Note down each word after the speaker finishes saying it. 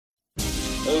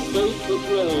a fate which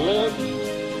will live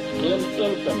in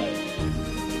infamy.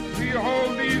 We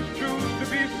hold these truths to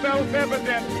be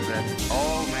self-evident. That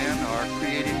all men are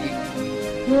created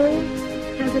equal. War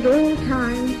has at all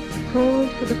times called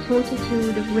for the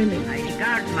fortitude of women. I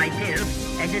regard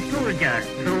myself as a soldier,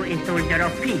 though a soldier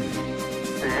of peace.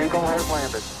 The Eagle has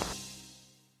landed.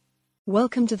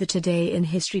 Welcome to the Today in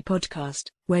History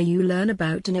podcast, where you learn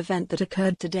about an event that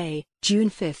occurred today, June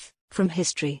 5th, from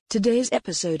history. Today's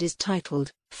episode is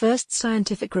titled, First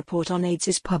Scientific Report on AIDS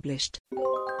is Published.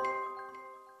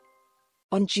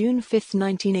 On June 5,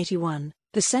 1981,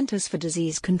 the Centers for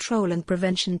Disease Control and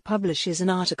Prevention publishes an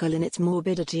article in its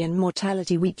Morbidity and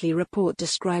Mortality Weekly report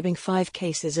describing 5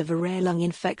 cases of a rare lung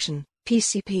infection,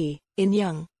 PCP, in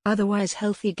young, otherwise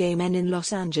healthy gay men in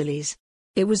Los Angeles.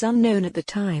 It was unknown at the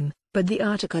time, but the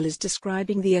article is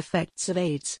describing the effects of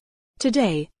AIDS.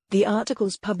 Today, the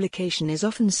article's publication is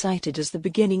often cited as the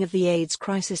beginning of the AIDS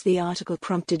crisis. The article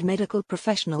prompted medical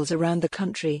professionals around the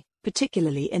country,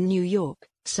 particularly in New York,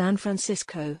 San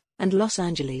Francisco, and Los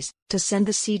Angeles, to send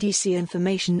the CDC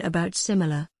information about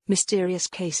similar, mysterious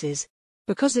cases.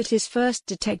 Because it is first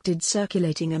detected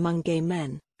circulating among gay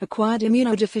men, acquired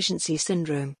immunodeficiency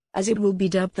syndrome, as it will be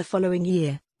dubbed the following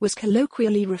year, was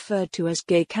colloquially referred to as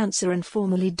gay cancer and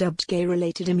formally dubbed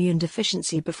gay-related immune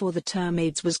deficiency before the term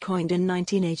AIDS was coined in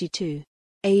 1982.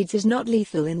 AIDS is not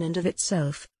lethal in and of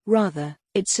itself, rather,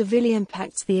 it severely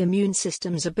impacts the immune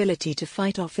system's ability to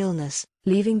fight off illness,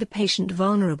 leaving the patient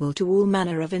vulnerable to all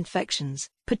manner of infections,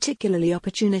 particularly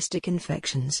opportunistic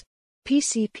infections.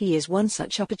 PCP is one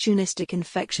such opportunistic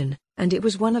infection, and it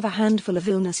was one of a handful of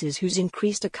illnesses whose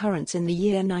increased occurrence in the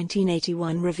year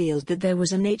 1981 revealed that there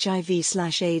was an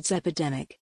HIV/AIDS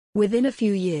epidemic. Within a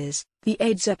few years, the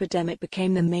AIDS epidemic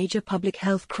became the major public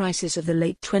health crisis of the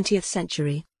late 20th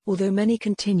century, although many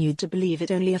continued to believe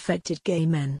it only affected gay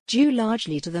men. Due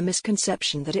largely to the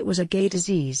misconception that it was a gay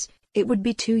disease, it would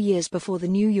be 2 years before the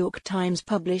New York Times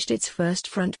published its first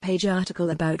front-page article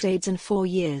about AIDS, and 4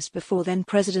 years before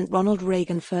then-President Ronald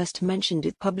Reagan first mentioned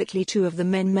it publicly. 2 of the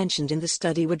men mentioned in the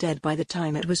study were dead by the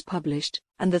time it was published,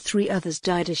 and the 3 others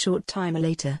died a short time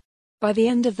later. By the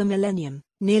end of the millennium,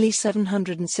 nearly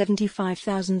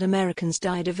 775,000 Americans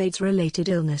died of AIDS-related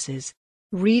illnesses.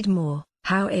 Read more: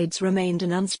 How AIDS Remained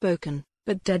an Unspoken,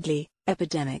 but Deadly,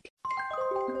 Epidemic.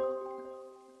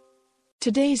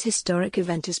 Today's historic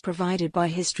event is provided by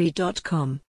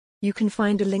History.com. You can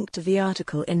find a link to the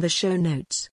article in the show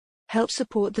notes. Help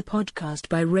support the podcast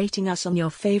by rating us on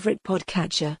your favorite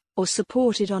podcatcher, or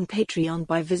support it on Patreon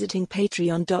by visiting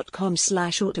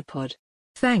patreon.com/autopod.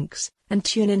 Thanks, and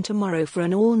tune in tomorrow for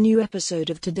an all-new episode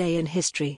of Today in History.